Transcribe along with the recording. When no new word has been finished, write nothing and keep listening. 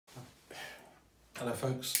Hello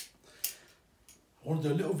folks, I want to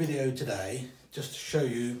do a little video today just to show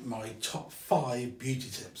you my top 5 beauty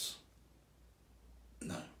tips.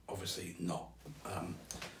 No, obviously not,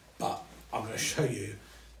 but I'm going to show you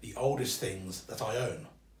the oldest things that I own.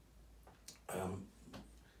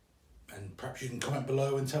 And perhaps you can comment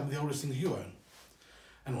below and tell me the oldest things you own.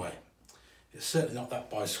 Anyway, it's certainly not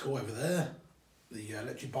that bicycle over there, the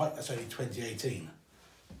electric bike. That's only 2018.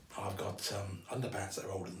 I've got underpants that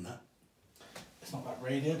are older than that. It's not that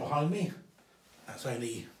radio behind me. That's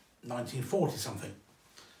only 1940 something.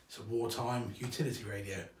 It's a wartime utility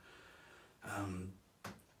radio.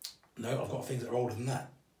 No, I've got things that are older than that.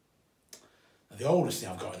 Now, the oldest thing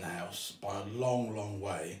I've got in the house, by a long, long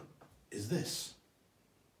way, is this.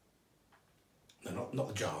 No, not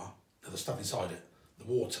the jar, no, the stuff inside it,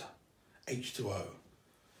 the water, H2O.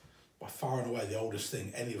 By far and away the oldest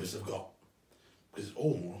thing any of us have got, because it's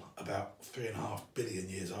all about 3.5 billion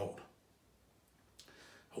years old.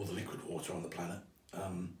 All the liquid water on the planet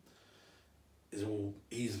is all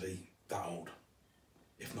easily that old,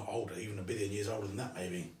 if not older, even 1 billion years older than that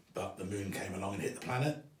maybe. But the moon came along and hit the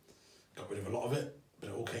planet, got rid of a lot of it, but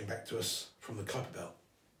it all came back to us from the Kuiper Belt.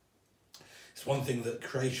 It's one thing that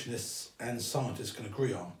creationists and scientists can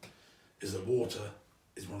agree on, is that water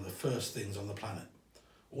is one of the first things on the planet.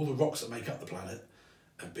 All the rocks that make up the planet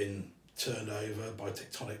have been turned over by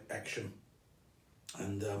tectonic action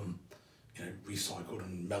and recycled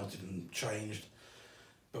and melted and changed.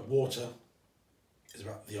 But water is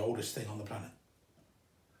about the oldest thing on the planet.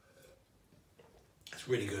 It's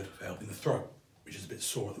really good for helping the throat, which is a bit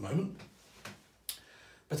sore at the moment.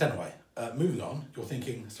 But anyway, moving on, you're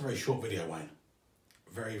thinking, it's a very short video, Wayne.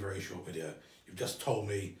 Very, very short video. You've just told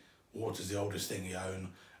me water's the oldest thing you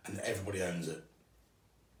own and that everybody owns it.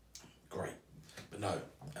 Great. But no,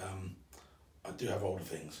 I do have older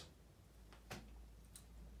things.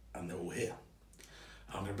 And they're all here.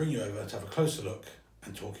 And I'm going to bring you over to have a closer look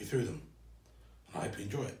and talk you through them. And I hope you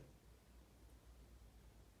enjoy it.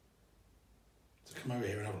 So come over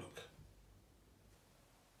here and have a look.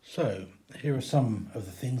 So, here are some of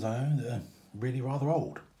the things I own that are really rather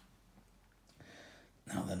old.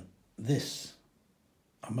 Now then, this,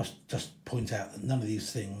 I must just point out that none of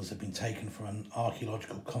these things have been taken from an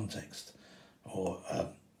archaeological context, or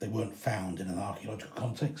they weren't found in an archaeological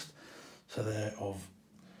context, so they're of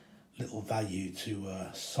little value to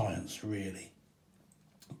science really.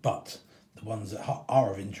 But the ones that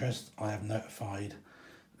are of interest, I have notified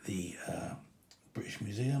the British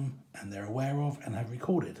Museum, and they're aware of and have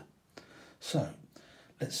recorded. So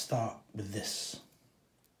let's start with this.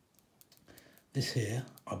 This here,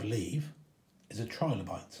 I believe, is a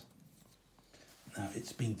trilobite. Now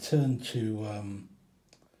it's been turned to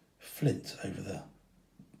flint over the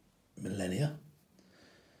millennia,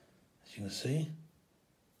 as you can see.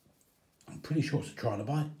 I'm pretty sure it's a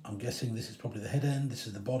trilobite. I'm guessing this is probably the head end, this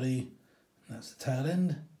is the body, and that's the tail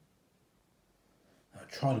end.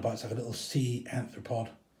 Trilobite's like a little sea arthropod.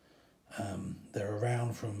 They're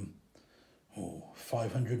around from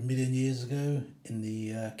 500 million years ago in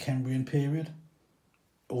the Cambrian period,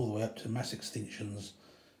 all the way up to mass extinctions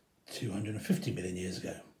 250 million years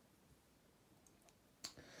ago.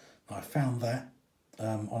 I found that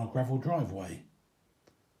on a gravel driveway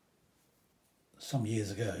some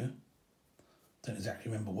years ago. Don't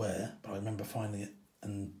exactly remember where, but I remember finding it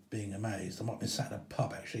and being amazed. I might have been sat in a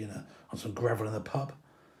pub actually, on some gravel in the pub.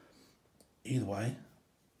 Either way,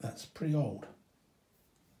 that's pretty old.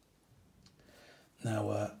 Now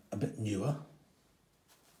a bit newer.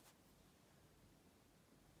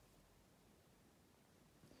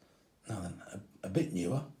 Now then, a bit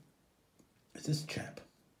newer is this chap.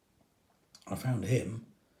 I found him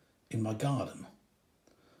in my garden.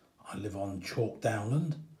 I live on Chalk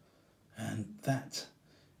Downland, and that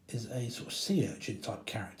is a sort of sea urchin type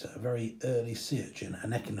character, a very early sea urchin,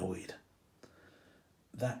 an echinoid.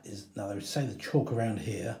 That is, now they would say the chalk around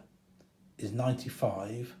here is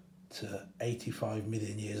 95 to 85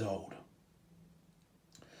 million years old.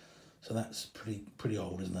 So that's pretty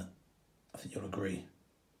old, isn't it? I think you'll agree.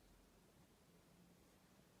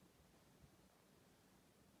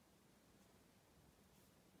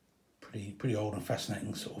 Pretty old and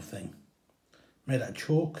fascinating sort of thing. Made out of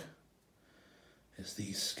chalk. It's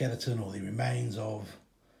the skeleton or the remains of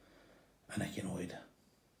an echinoid.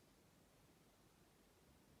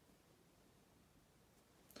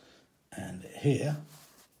 And here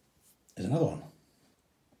is another one.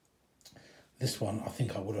 This one I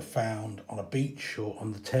think I would have found on a beach or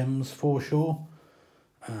on the Thames foreshore.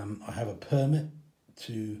 I have a permit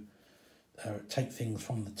to take things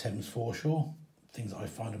from the Thames foreshore, things that I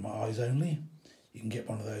find with my eyes only. You can get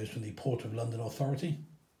one of those from the Port of London Authority.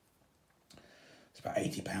 It's about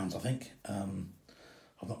 £80, I think.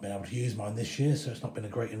 I've not been able to use mine this year, so it's not been a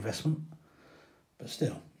great investment. But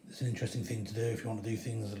still, it's an interesting thing to do if you want to do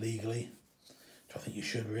things legally, which I think you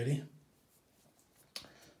should really.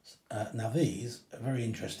 Now these are very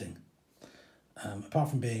interesting.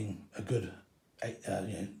 Apart from being a good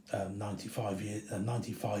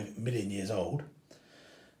 95 million years old,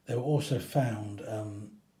 they were also found,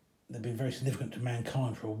 they've been very significant to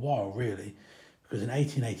mankind for a while really, because in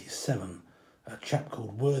 1887 a chap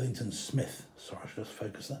called Worthington Smith, sorry I should just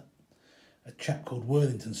focus that, a chap called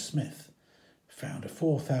Worthington Smith found a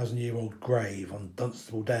 4,000-year-old grave on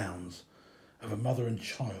Dunstable Downs of a mother and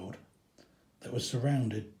child that was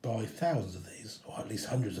surrounded by thousands of these, or at least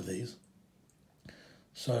hundreds of these.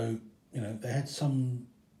 So, you know, they had some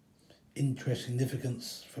interesting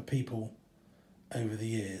significance for people over the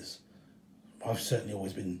years. I've certainly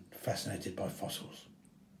always been fascinated by fossils.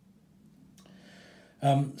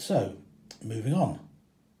 So, moving on.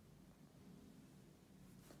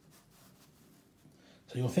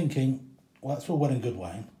 So you're thinking, well, that's all well and good,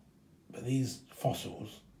 Wayne, but these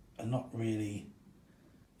fossils are not really,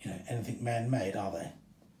 you know, anything man-made, are they?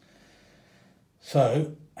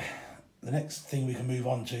 So, the next thing we can move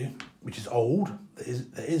on to, which is old, that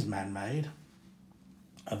is man-made,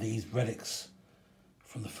 are these relics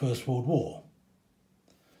from the First World War.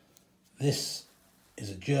 This is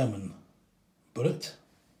a German bullet.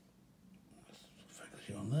 Let's focus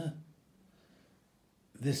you on there.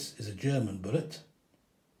 This is a German bullet.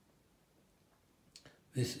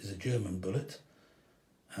 This is a German bullet,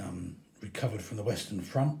 recovered from the Western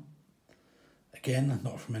Front. Again,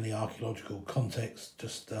 not from any archaeological context,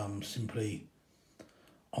 just simply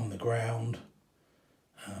on the ground,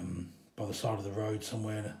 by the side of the road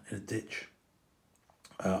somewhere in a ditch.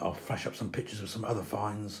 I'll flash up some pictures of some other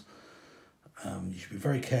finds. You should be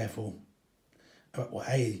very careful about what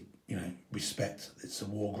respect. It's a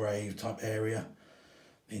war grave type area.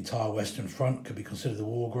 The entire Western Front could be considered a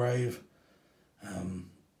war grave.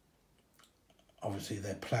 Obviously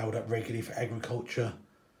they're ploughed up regularly for agriculture,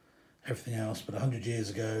 everything else, but 100 years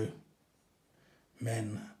ago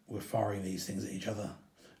men were firing these things at each other,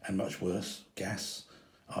 and much worse, gas,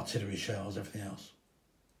 artillery shells, everything else.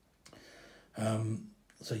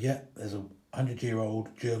 So yeah, there's a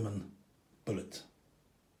 100-year-old German bullet,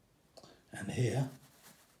 and here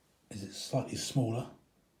is its slightly smaller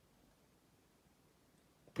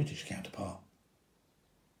British counterpart.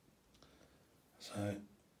 So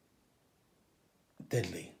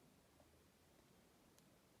deadly.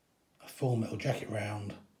 A full metal jacket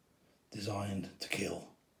round designed to kill,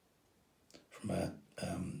 from a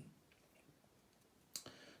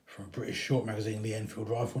British short magazine Lee Enfield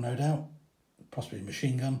rifle, no doubt, possibly a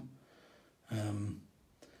machine gun.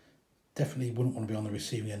 Definitely wouldn't want to be on the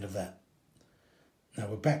receiving end of that. Now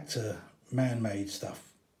we're back to man-made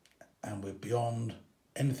stuff, and we're beyond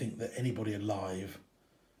anything that anybody alive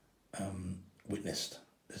witnessed.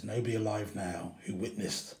 There's nobody alive now who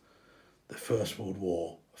witnessed the First World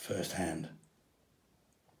War firsthand.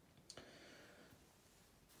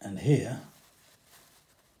 And here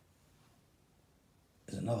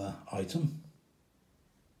is another item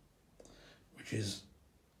which is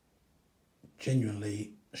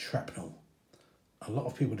genuinely shrapnel. A lot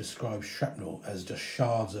of people describe shrapnel as just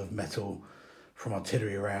shards of metal from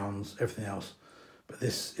artillery rounds, everything else, but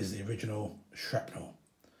this is the original shrapnel,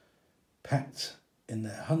 packed in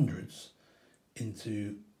their hundreds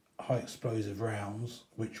into high explosive rounds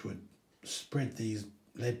which would spread these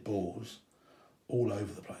lead balls all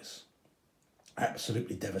over the place.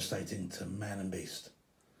 Absolutely devastating to man and beast.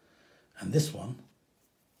 And this one,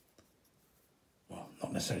 well,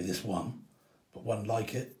 not necessarily this one, but one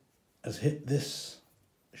like it, has hit this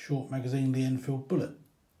short magazine Lee Enfield bullet.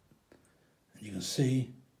 And you can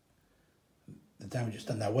see the damage it's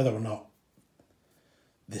done. Now, whether or not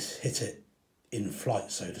this hit it in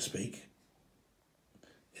flight, so to speak,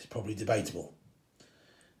 is probably debatable.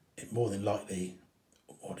 It more than likely,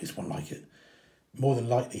 or at least one like it, more than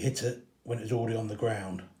likely hit it when it was already on the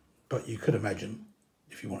ground. But you could imagine,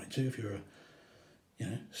 if you wanted to, if you were,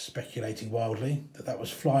 speculating wildly, that was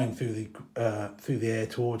flying through the air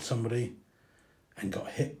towards somebody and got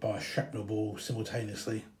hit by a shrapnel ball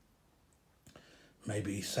simultaneously,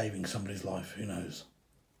 maybe saving somebody's life, who knows.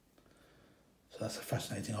 So that's a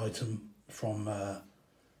fascinating item from the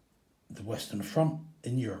Western Front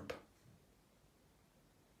in Europe.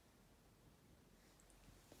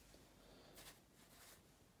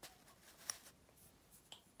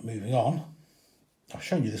 Moving on, I've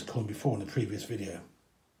shown you this coin before in the previous video.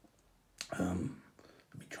 Let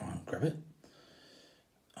me try and grab it.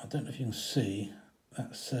 I don't know if you can see,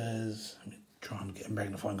 that says, let me try and get a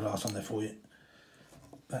magnifying glass on there for you.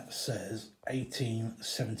 that says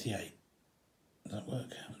 1878. Does that work?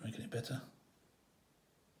 Making it better?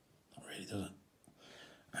 Not really, does it?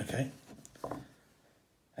 Okay.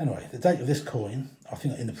 Anyway, the date of this coin, I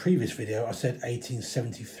think in the previous video I said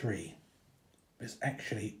 1873. But it's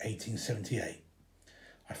actually 1878.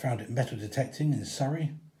 I found it metal detecting in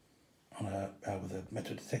Surrey on with a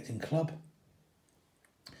metal detecting club.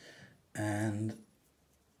 And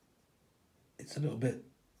it's a little bit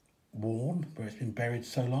worn where it's been buried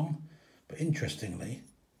so long. But interestingly,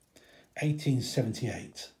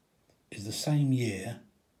 1878 is the same year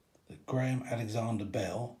that Graham Alexander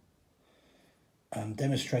Bell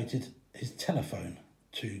demonstrated his telephone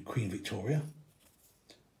to Queen Victoria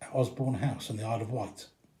at Osborne House on the Isle of Wight,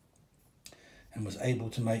 and was able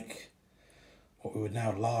to make what we would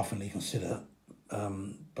now laughingly consider,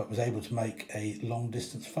 but was able to make a long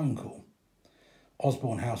distance phone call.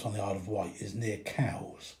 Osborne House on the Isle of Wight is near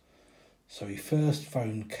Cowes, so he first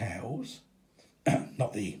phoned Cowes,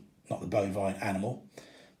 not the bovine animal,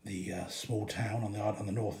 the small town on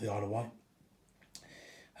the north of the Isle of Wight.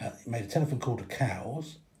 He made a telephone call to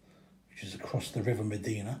Cowes, which is across the River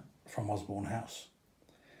Medina from Osborne House,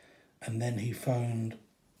 and then he phoned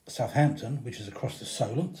Southampton, which is across the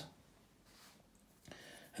Solent,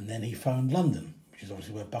 and then he phoned London, which is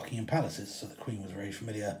obviously where Buckingham Palace is, so the Queen was very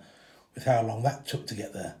familiar with how long that took to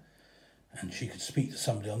get there, and she could speak to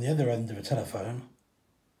somebody on the other end of a telephone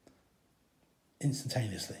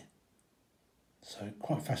instantaneously. So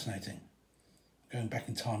quite fascinating. Going back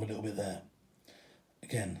in time a little bit there.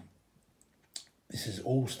 Again, this is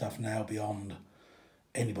all stuff now beyond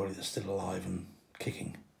anybody that's still alive and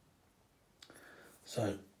kicking.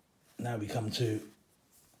 So now we come to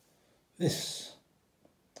this,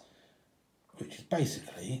 which is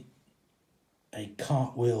basically a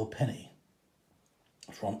cartwheel penny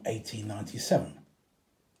from 1897.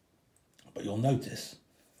 But you'll notice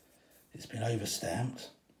it's been overstamped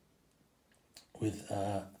with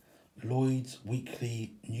Lloyd's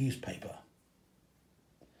Weekly newspaper.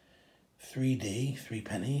 3D, 3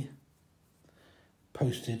 penny,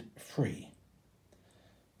 posted free.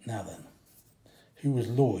 Now then, who was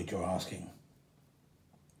Lloyd, you're asking?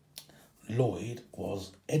 Lloyd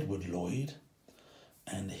was Edward Lloyd,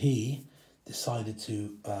 and he decided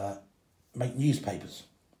to make newspapers.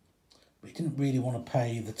 But he didn't really want to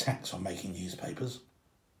pay the tax on making newspapers.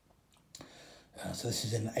 So this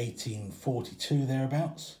is in 1842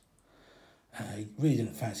 thereabouts. He really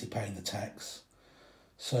didn't fancy paying the tax.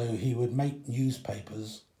 So he would make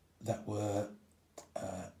newspapers that were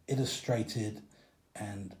illustrated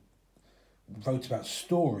and wrote about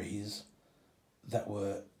stories that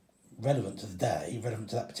were relevant to the day, relevant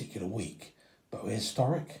to that particular week, but were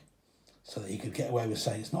historic, so that he could get away with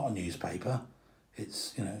saying it's not a newspaper,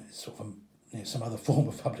 it's, you know, it's sort of some other form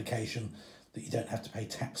of publication that you don't have to pay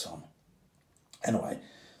tax on. Anyway,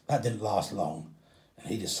 that didn't last long, and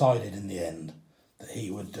he decided in the end that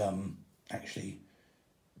he would actually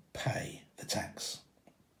pay the tax.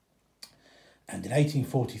 And in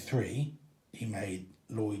 1843, he made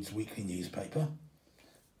Lloyd's Weekly newspaper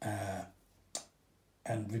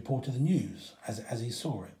and reported the news as he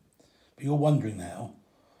saw it. But you're wondering now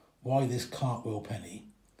why this cartwheel penny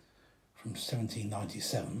from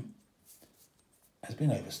 1797 has been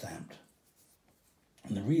overstamped.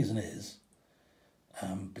 And the reason is,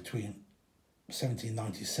 between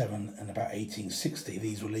 1797 and about 1860,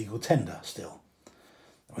 these were legal tender still.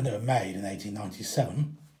 When they were made in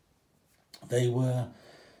 1897, they were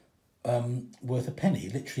worth a penny,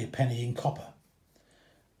 literally a penny in copper.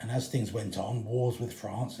 And as things went on, wars with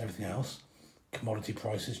France and everything else, commodity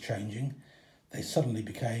prices changing, they suddenly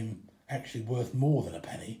became actually worth more than a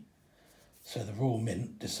penny. So the Royal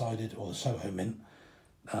Mint decided, or the Soho Mint,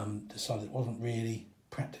 decided it wasn't really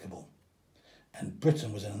practicable. And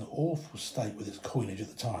Britain was in an awful state with its coinage at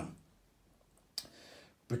the time.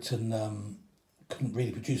 Britain couldn't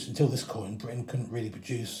really produce, until this coin, Britain couldn't really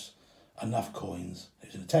produce enough coins. It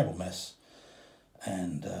was in a terrible mess,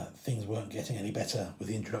 and things weren't getting any better with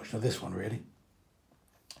the introduction of this one, really.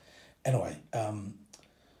 Anyway,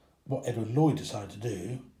 what Edward Lloyd decided to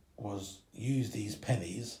do was use these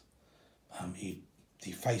pennies. He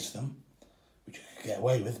defaced them, which you could get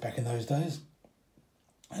away with back in those days,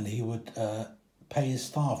 and he would pay his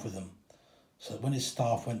staff with them. So that when his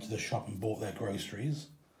staff went to the shop and bought their groceries,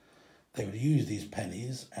 they would use these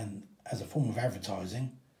pennies, and as a form of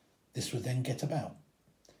advertising, this would then get about.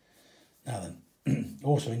 Now then,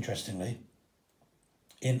 also interestingly,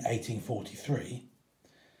 in 1843,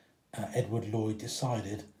 Edward Lloyd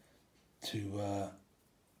decided to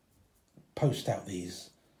post out these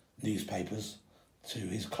newspapers to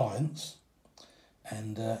his clients,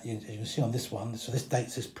 And as you can see on this one, so this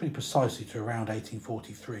dates this pretty precisely to around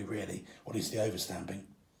 1843, really, or at least the overstamping.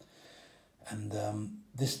 And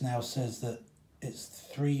this now says that it's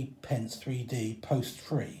 3 pence 3D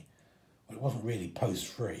post-free. Well, it wasn't really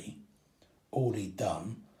post-free. All he'd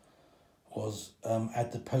done was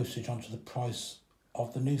add the postage onto the price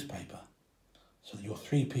of the newspaper. So that your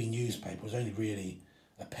 3p newspaper was only really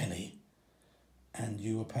a penny, and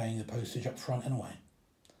you were paying the postage up front anyway.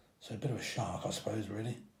 So a bit of a shark, I suppose,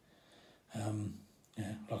 really.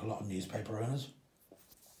 Yeah, like a lot of newspaper owners.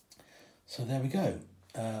 So there we go.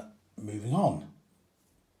 Moving on.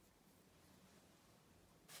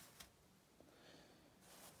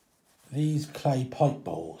 These clay pipe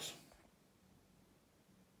bowls.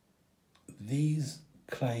 These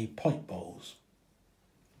clay pipe bowls.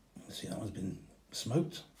 Let's see, that one's been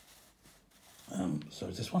smoked. So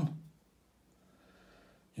is this one.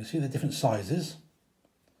 You can see the different sizes,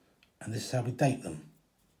 and this is how we date them.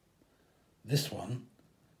 This one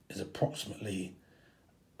is approximately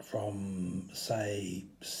from, say,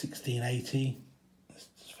 1680. Let's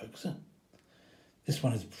just focus it. This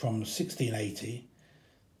one is from 1680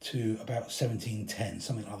 to about 1710,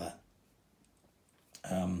 something like that.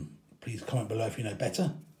 Please comment below if you know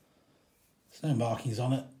better. There's no markings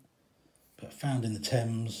on it, but found in the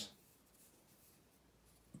Thames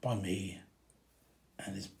by me,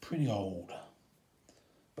 and is pretty old.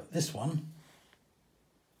 But this one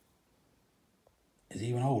is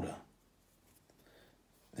even older.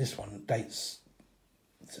 This one dates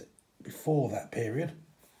before that period.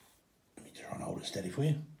 Let me try and hold it steady for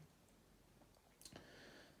you.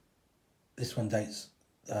 This one dates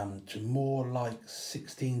to more like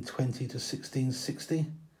 1620 to 1660.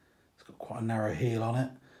 It's got quite a narrow heel on it.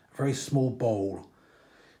 A very small bowl.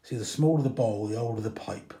 See, the smaller the bowl, the older the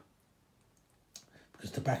pipe.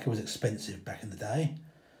 Because tobacco was expensive back in the day,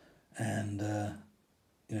 and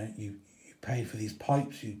you know, you paid for these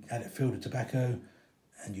pipes, you had it filled with tobacco,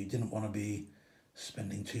 and you didn't want to be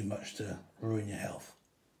spending too much to ruin your health.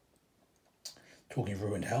 Talking of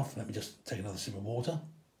ruined health, let me just take another sip of water.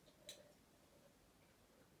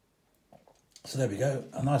 So there we go,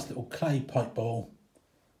 a nice little clay pipe bowl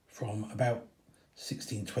from about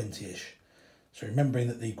 1620-ish. So remembering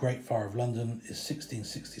that the Great Fire of London is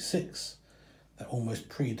 1666, that almost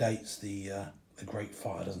predates the Great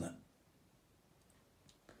Fire, doesn't it?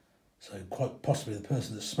 So quite possibly the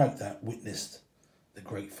person that smoked that witnessed the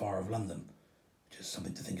Great Fire of London, which is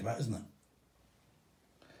something to think about, isn't it?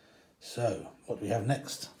 So what do we have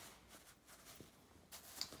next?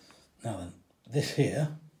 Now then, this here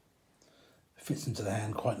fits into the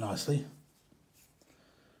hand quite nicely,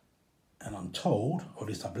 and I'm told, or at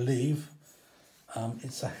least I believe,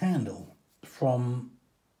 it's a handle from,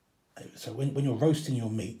 so when you're roasting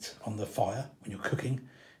your meat on the fire, when you're cooking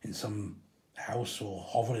in some house or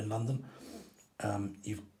hovel in London,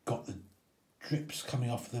 you've got the drips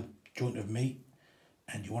coming off the joint of meat,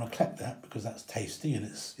 and you want to collect that because that's tasty and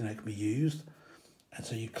it's, you know, it can be used, and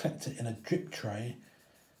so you collect it in a drip tray,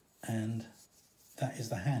 and that is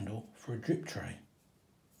the handle for a drip tray.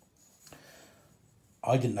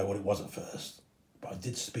 I didn't know what it was at first, but I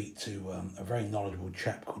did speak to a very knowledgeable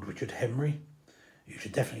chap called Richard Henry. You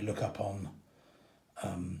should definitely look up on,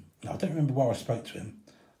 now I don't remember where I spoke to him.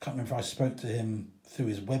 I can't remember if I spoke to him through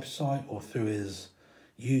his website or through his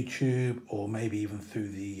YouTube, or maybe even through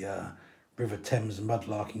the River Thames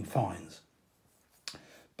mudlarking finds.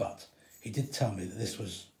 But he did tell me that this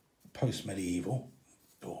was post-medieval,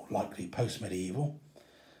 or likely post-medieval,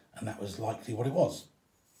 and that was likely what it was.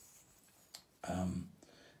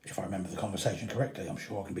 If I remember the conversation correctly, I'm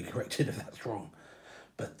sure I can be corrected if that's wrong.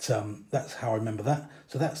 But that's how I remember that.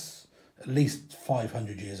 So that's at least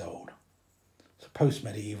 500 years old. So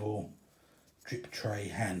post-medieval drip tray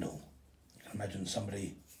handle. You can imagine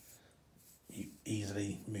somebody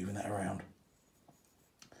easily moving that around.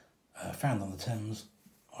 Found on the Thames.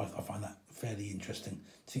 I find that fairly interesting.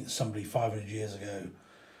 I think that somebody 500 years ago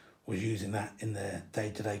was using that in their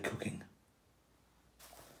day-to-day cooking.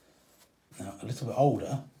 Now, a little bit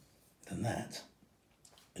older than that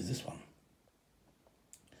is this one.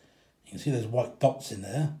 You can see those white dots in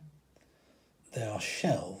there. They are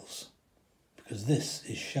shells, because this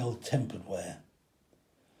is shell tempered ware.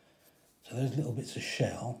 So those little bits of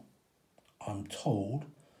shell, I'm told,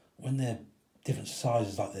 when they're different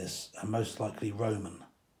sizes like this, are most likely Roman.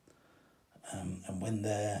 And when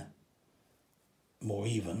they're more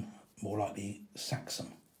even, more likely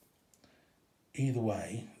Saxon. Either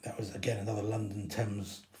way, that was again another London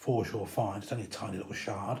Thames foreshore find. It's only a tiny little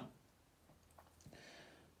shard,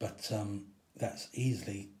 but that's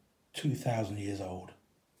easily 2,000 years old,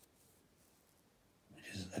 which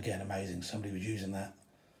is again amazing. Somebody was using that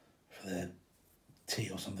for their tea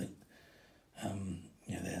or something,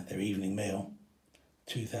 you know, their evening meal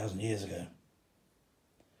 2,000 years ago.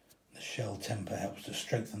 The shell temper helps to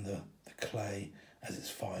strengthen the clay as it's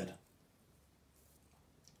fired.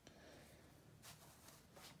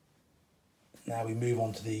 Now we move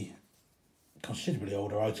on to the considerably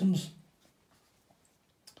older items.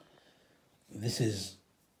 This is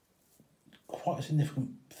quite a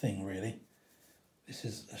significant thing, really. This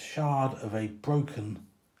is a shard of a broken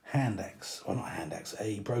hand axe, or not a hand axe,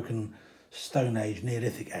 a broken Stone Age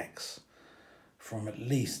Neolithic axe from at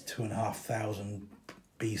least 2,500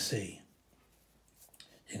 BC.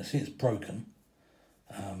 You can see it's broken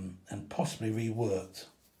and possibly reworked.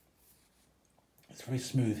 It's very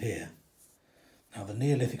smooth here. Now the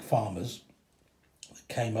Neolithic farmers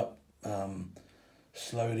came up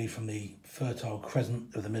slowly from the Fertile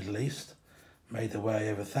Crescent of the Middle East, made their way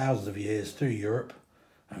over thousands of years through Europe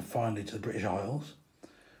and finally to the British Isles,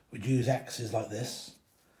 would use axes like this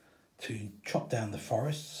to chop down the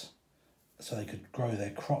forests so they could grow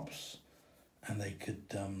their crops and they could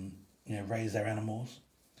you know, raise their animals.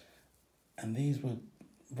 And these were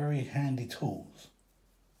very handy tools.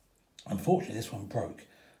 Unfortunately, this one broke.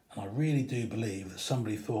 And I really do believe that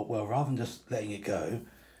somebody thought, well, rather than just letting it go,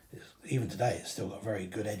 even today it's still got a very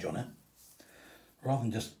good edge on it, rather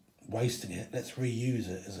than just wasting it, let's reuse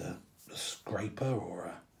it as a scraper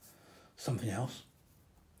or something else.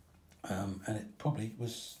 And it probably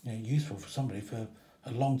was, you know, useful for somebody for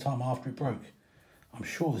a long time after it broke. I'm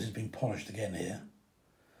sure this has been polished again here.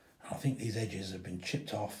 And I think these edges have been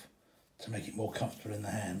chipped off to make it more comfortable in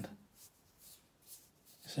the hand.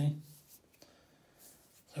 See?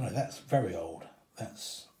 So anyway, that's very old.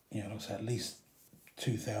 That's, you know, looks like at least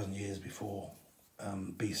 2,000 years before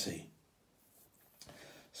BC.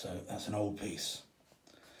 So that's an old piece.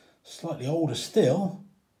 Slightly older still,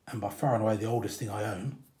 and by far and away the oldest thing I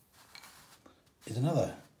own, is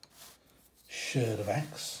another sherd of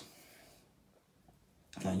axe.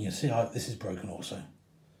 And you can see this is broken also,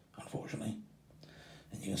 unfortunately.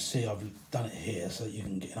 And you can see I've done it here so that you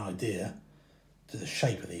can get an idea to the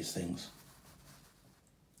shape of these things.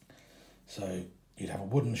 So you'd have a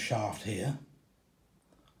wooden shaft here.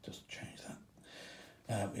 Just change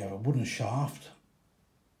that. We have a wooden shaft,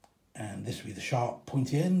 and this would be the sharp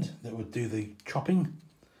pointy end that would do the chopping,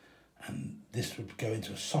 and this would go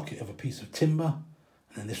into a socket of a piece of timber,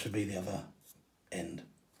 and then this would be the other end.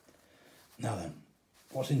 Now then,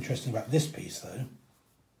 what's interesting about this piece though,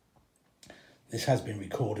 this has been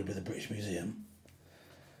recorded with the British Museum,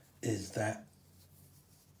 is that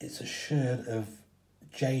it's a sherd of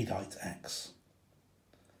jadeite axe.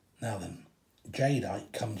 Now then,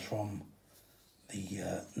 jadeite comes from the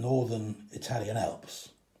northern Italian Alps,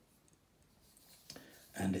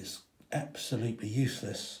 and it's absolutely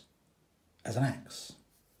useless as an axe.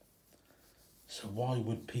 So why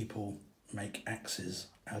would people make axes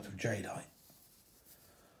out of jadeite?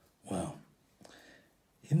 Well,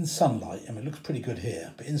 in sunlight, I mean, it looks pretty good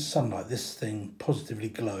here, but in sunlight this thing positively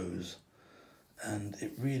glows, and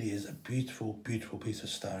it really is a beautiful, beautiful piece of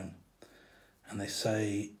stone. And they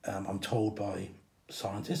say, I'm told by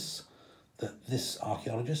scientists, that this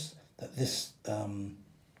archaeologists, that this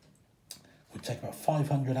would take about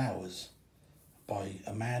 500 hours by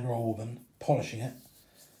a man or a woman polishing it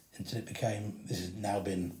until it became, this has now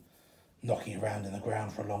been knocking around in the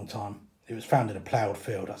ground for a long time. It was found in a ploughed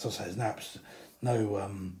field, as I say, there's no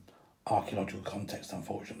archaeological context,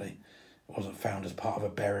 unfortunately. It wasn't found as part of a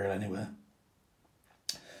burial anywhere.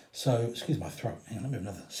 So, excuse my throat, hang on, let me have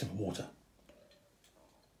another sip of water.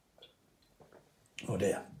 Oh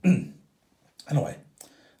dear. Anyway,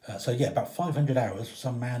 so yeah, about 500 hours for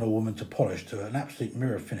some man or woman to polish to an absolute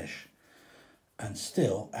mirror finish, and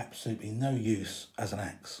still absolutely no use as an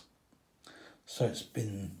axe. So it's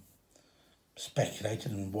been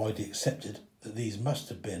speculated and widely accepted that these must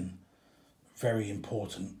have been very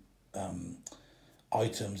important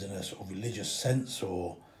items in a sort of religious sense,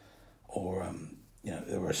 or you know,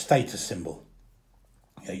 they were a status symbol.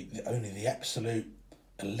 You know, only the absolute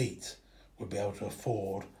elite would be able to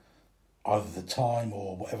afford either the time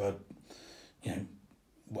or whatever, you know,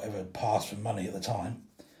 whatever passed for money at the time,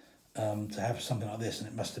 to have something like this, and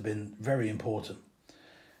it must have been very important.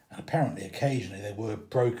 And apparently, occasionally they were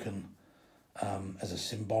broken as a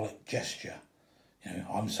symbolic gesture. You know,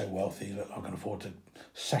 I'm so wealthy that I can afford to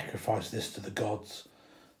sacrifice this to the gods.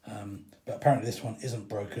 But apparently this one isn't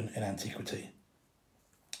broken in antiquity.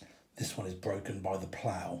 This one is broken by the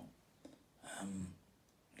plough.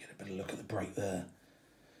 Get a better look at the break there.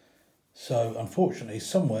 So unfortunately,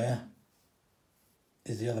 somewhere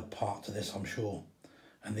is the other part to this, I'm sure.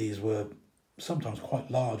 And these were sometimes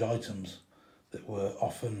quite large items that were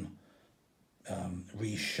often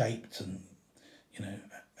reshaped and, you know,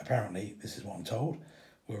 apparently, this is what I'm told,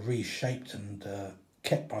 were reshaped and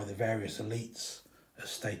kept by the various elites as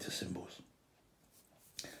status symbols.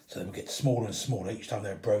 So they would get smaller and smaller each time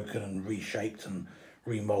they're broken and reshaped and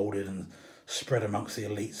remoulded and spread amongst the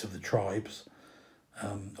elites of the tribes.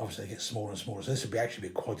 Obviously, they get smaller and smaller. So this would actually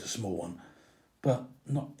be quite a small one, but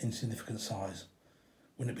not insignificant size.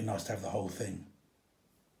 Wouldn't it be nice to have the whole thing?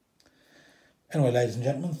 Anyway, ladies and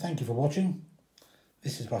gentlemen, thank you for watching.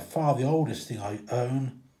 This is by far the oldest thing I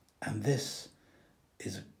own, and this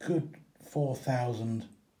is a good 4000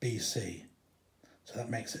 BC. So that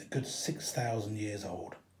makes it a good 6,000 years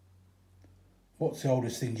old. What's the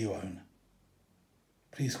oldest thing you own?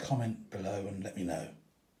 Please comment below and let me know.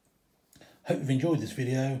 Hope you've enjoyed this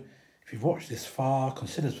video. If you've watched this far,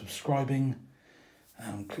 consider subscribing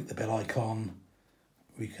and click the bell icon.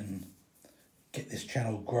 We can get this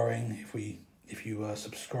channel growing if you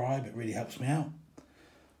subscribe. It really helps me out.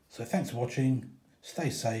 So thanks for watching. Stay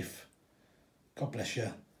safe. God bless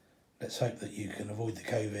you. Let's hope that you can avoid the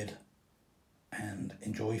COVID and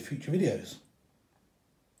enjoy future videos.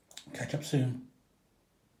 Catch up soon.